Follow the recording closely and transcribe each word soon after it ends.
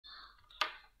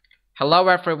Hello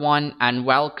everyone and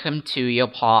welcome to your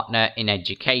partner in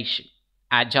education,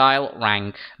 Agile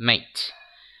Rank Mate.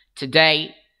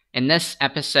 Today, in this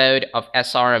episode of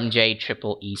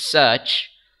SRMJEEE Search,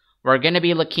 we're going to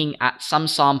be looking at some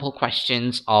sample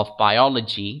questions of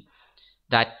biology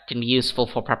that can be useful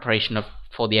for preparation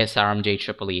for the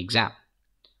SRMJEEE exam.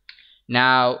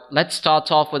 Now, let's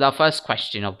start off with our first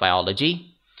question of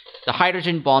biology. The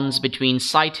hydrogen bonds between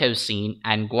cytosine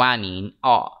and guanine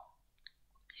are.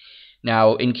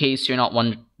 Now, in case you're not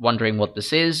wondering what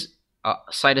this is,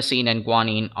 cytosine and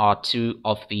guanine are two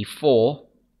of the four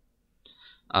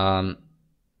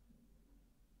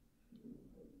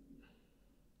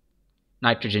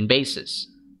nitrogen bases.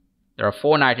 There are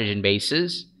four nitrogen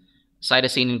bases.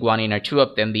 Cytosine and guanine are two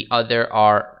of them. The other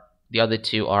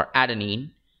two are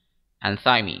adenine and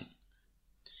thymine.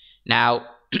 Now,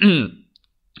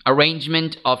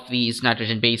 arrangement of these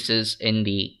nitrogen bases in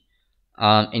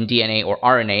DNA or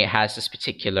RNA has this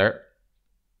particular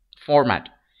format.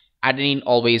 Adenine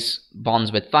always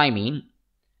bonds with thymine,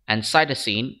 and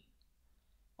cytosine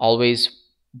always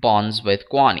bonds with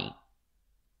guanine.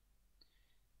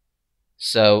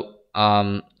 So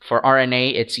for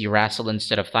RNA, it's uracil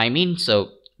instead of thymine, so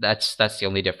that's the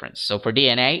only difference. So for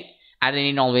DNA,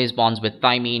 adenine always bonds with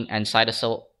thymine, and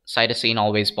cytosine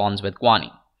always bonds with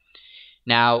guanine.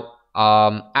 Now,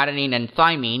 adenine and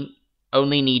thymine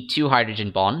only need 2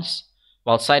 hydrogen bonds,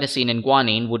 while cytosine and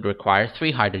guanine would require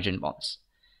 3 hydrogen bonds.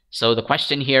 So the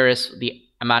question here is the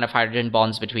amount of hydrogen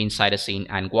bonds between cytosine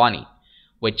and guanine,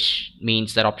 which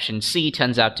means that option C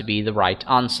turns out to be the right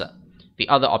answer. The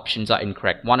other options are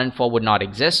incorrect. 1 and 4 would not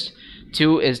exist.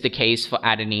 2 is the case for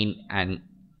adenine and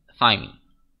thymine.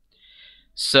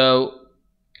 So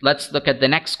let's look at the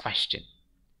next question.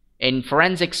 In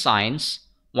forensic science,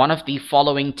 one of the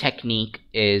following technique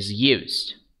is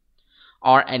used: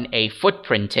 RNA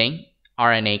footprinting,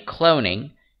 RNA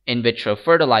cloning, in vitro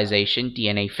fertilization,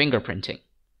 DNA fingerprinting.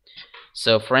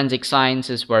 So forensic science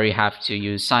is where you have to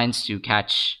use science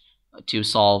to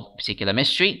solve a particular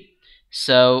mystery.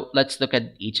 So let's look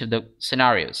at each of the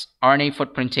scenarios. RNA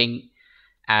footprinting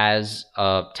as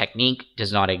a technique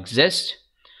does not exist.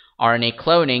 RNA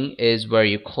cloning is where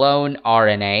you clone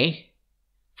RNA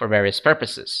for various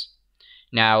purposes.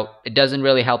 Now, it doesn't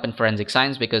really help in forensic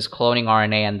science because cloning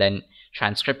RNA and then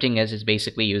transcripting is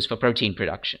basically used for protein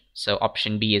production. So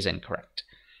option B is incorrect.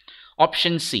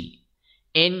 Option C,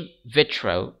 in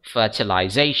vitro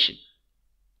fertilization.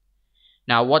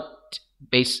 Now, what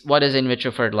is in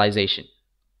vitro fertilization?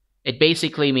 It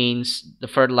basically means the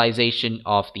fertilization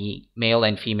of the male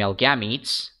and female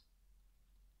gametes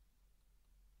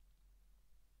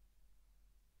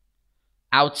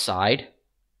outside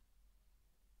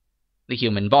the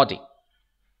human body.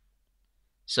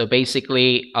 So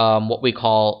basically what we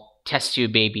call test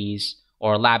tube babies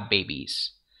or lab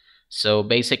babies. So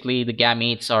basically the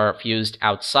gametes are fused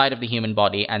outside of the human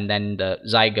body and then the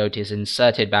zygote is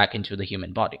inserted back into the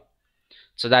human body.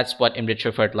 So that's what in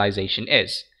vitro fertilization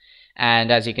is.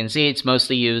 And as you can see, it's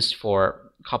mostly used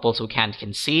for couples who can't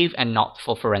conceive and not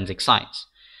for forensic science.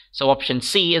 So option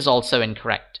C is also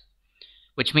incorrect,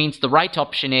 which means the right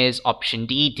option is option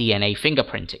D, DNA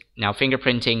fingerprinting. Now,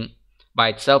 fingerprinting by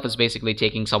itself is basically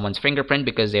taking someone's fingerprint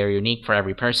because they're unique for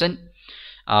every person.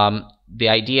 The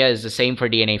idea is the same for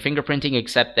DNA fingerprinting,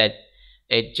 except that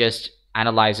it just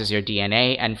analyzes your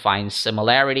DNA and finds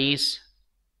similarities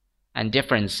and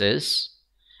differences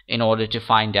in order to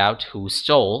find out who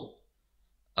stole,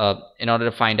 was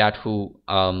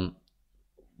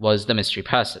the mystery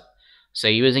person. So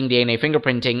using DNA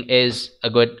fingerprinting is a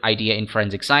good idea in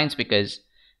forensic science because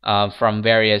from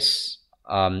various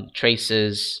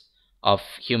traces of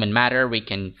human matter, we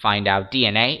can find out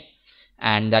DNA,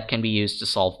 and that can be used to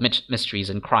solve mysteries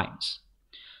and crimes.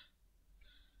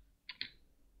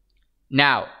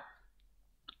 Now,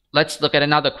 let's look at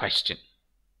another question.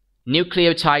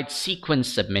 Nucleotide sequence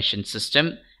submission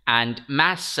system and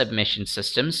mass submission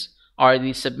systems are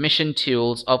the submission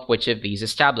tools of which of these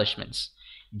establishments?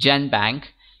 GenBank,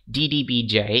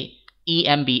 DDBJ,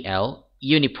 EMBL,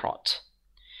 UniProt.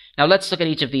 Now let's look at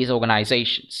each of these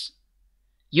organizations.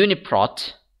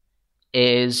 UniProt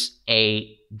is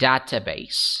a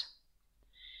database,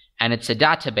 and it's a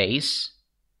database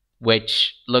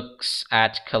which looks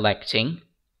at collecting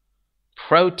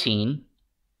protein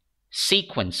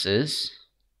sequences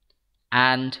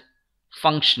and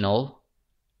functional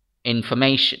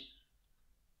information.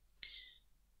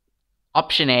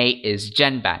 Option A is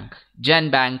GenBank.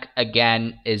 GenBank,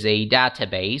 again, is a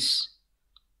database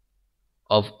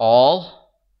of all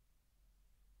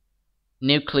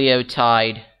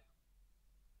nucleotide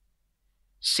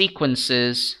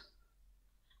sequences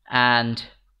and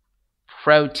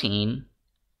protein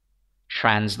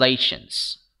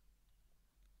translations.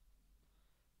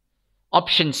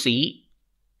 Option C,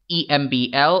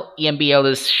 EMBL.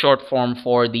 EMBL is short form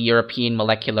for the European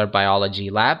Molecular Biology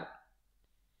Lab.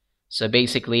 So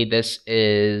basically this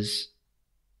is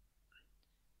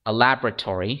a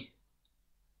laboratory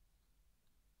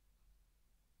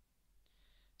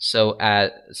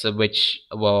which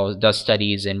does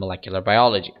studies in molecular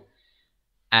biology.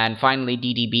 And finally,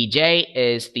 DDBJ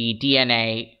is the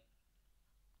DNA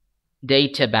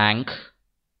Data Bank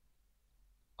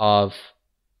of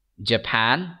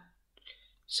Japan.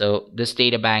 So this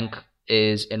data bank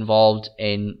is involved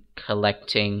in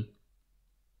collecting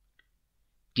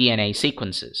DNA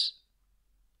sequences.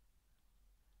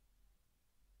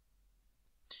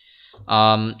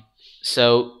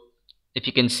 So if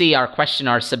you can see, our question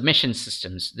are submission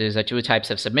systems. There's two types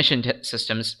of submission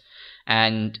systems,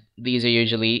 and these are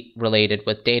usually related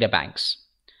with data banks.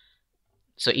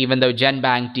 So even though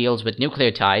GenBank deals with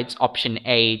nucleotides, option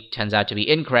A turns out to be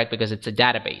incorrect because it's a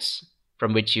database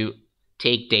from which you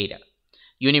take data.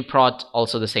 UniProt,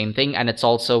 also the same thing, and it's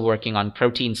also working on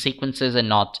protein sequences and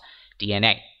not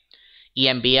DNA.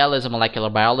 EMBL is a molecular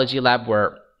biology lab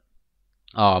where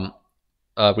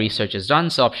research is done,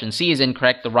 so option C is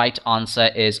incorrect. The right answer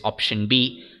is option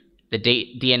B, the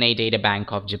DNA Data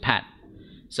Bank of Japan.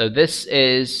 So this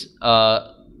is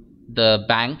the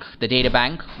data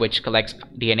bank, which collects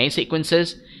DNA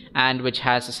sequences and which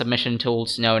has the submission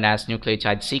tools known as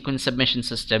Nucleotide Sequence Submission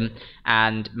System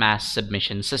and Mass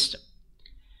Submission System.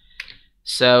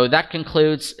 So that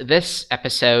concludes this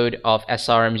episode of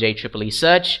SRMJEEE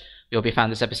Search. We hope you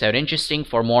found this episode interesting.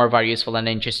 For more of our useful and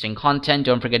interesting content,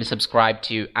 don't forget to subscribe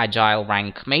to Agile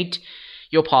Rank Mate,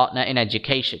 your partner in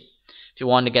education. If you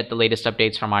want to get the latest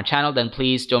updates from our channel, then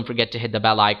please don't forget to hit the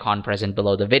bell icon present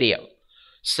below the video.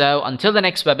 So until the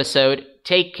next webisode,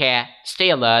 take care, stay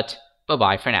alert,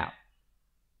 bye-bye for now.